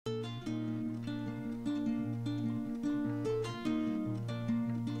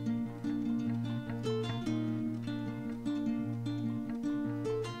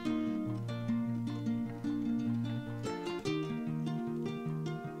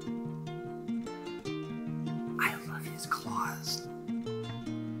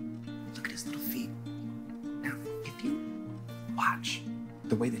watch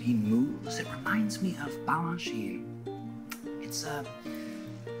the way that he moves. It reminds me of Foraging. It's a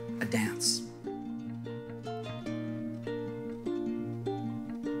dance.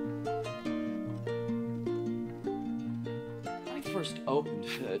 When I first opened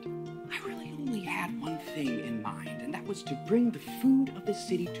it, I really only had one thing in mind, and that was to bring the food of the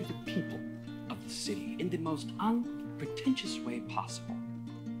city to the people of the city in the most unpretentious way possible.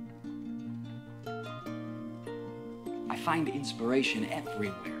 I find inspiration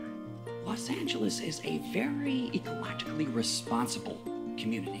everywhere. Los Angeles is a very ecologically responsible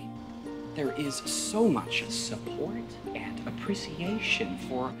community. There is so much support and appreciation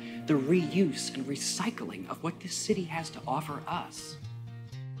for the reuse and recycling of what this city has to offer us.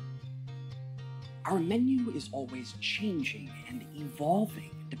 Our menu is always changing and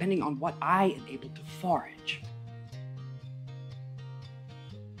evolving depending on what I am able to forage.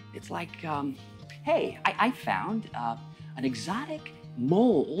 It's like, hey, I found an exotic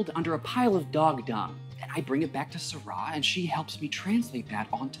mold under a pile of dog dung. And I bring it back to Sarah, and she helps me translate that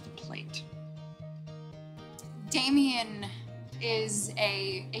onto the plate. Damien is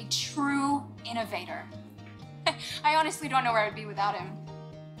a true innovator. I honestly don't know where I'd be without him.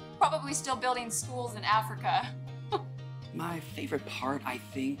 Probably still building schools in Africa. My favorite part, I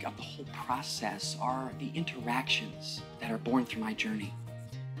think, of the whole process are the interactions that are born through my journey.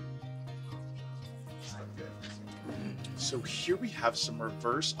 So here we have some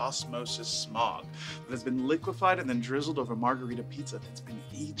reverse osmosis smog that has been liquefied and then drizzled over margarita pizza that's been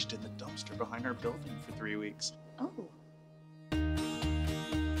aged in the dumpster behind our building for 3 weeks. Oh.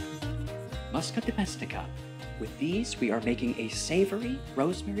 Musca domestica. With these, we are making a savory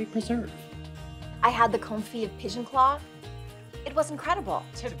rosemary preserve. I had the confit of pigeon claw. It was incredible.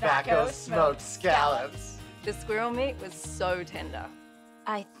 Tobacco smoked scallops. The squirrel meat was so tender.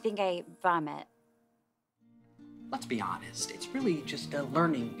 I think I vomit. Let's be honest, it's really just a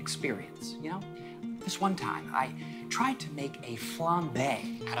learning experience, you know? This one time, I tried to make a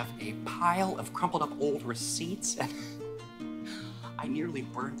flambe out of a pile of crumpled up old receipts, and I nearly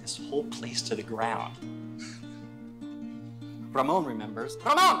burned this whole place to the ground. Ramon remembers.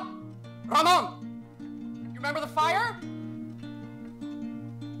 Ramon! Ramon! You remember the fire?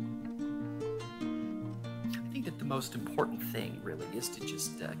 I think that the most important thing, really, is to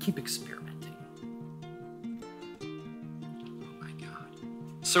just keep experimenting.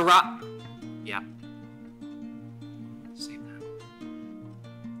 Sarah. Yeah. Save that.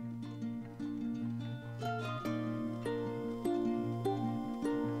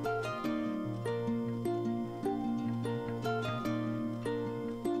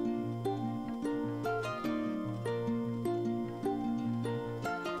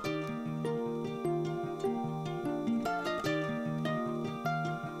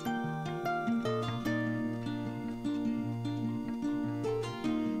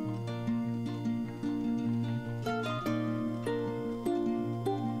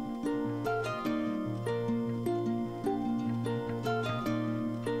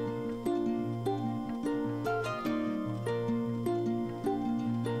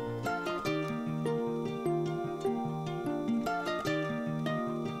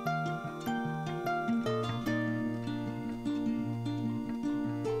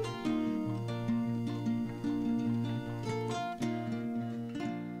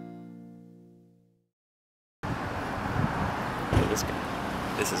 This guy.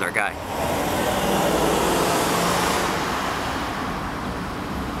 This is our guy.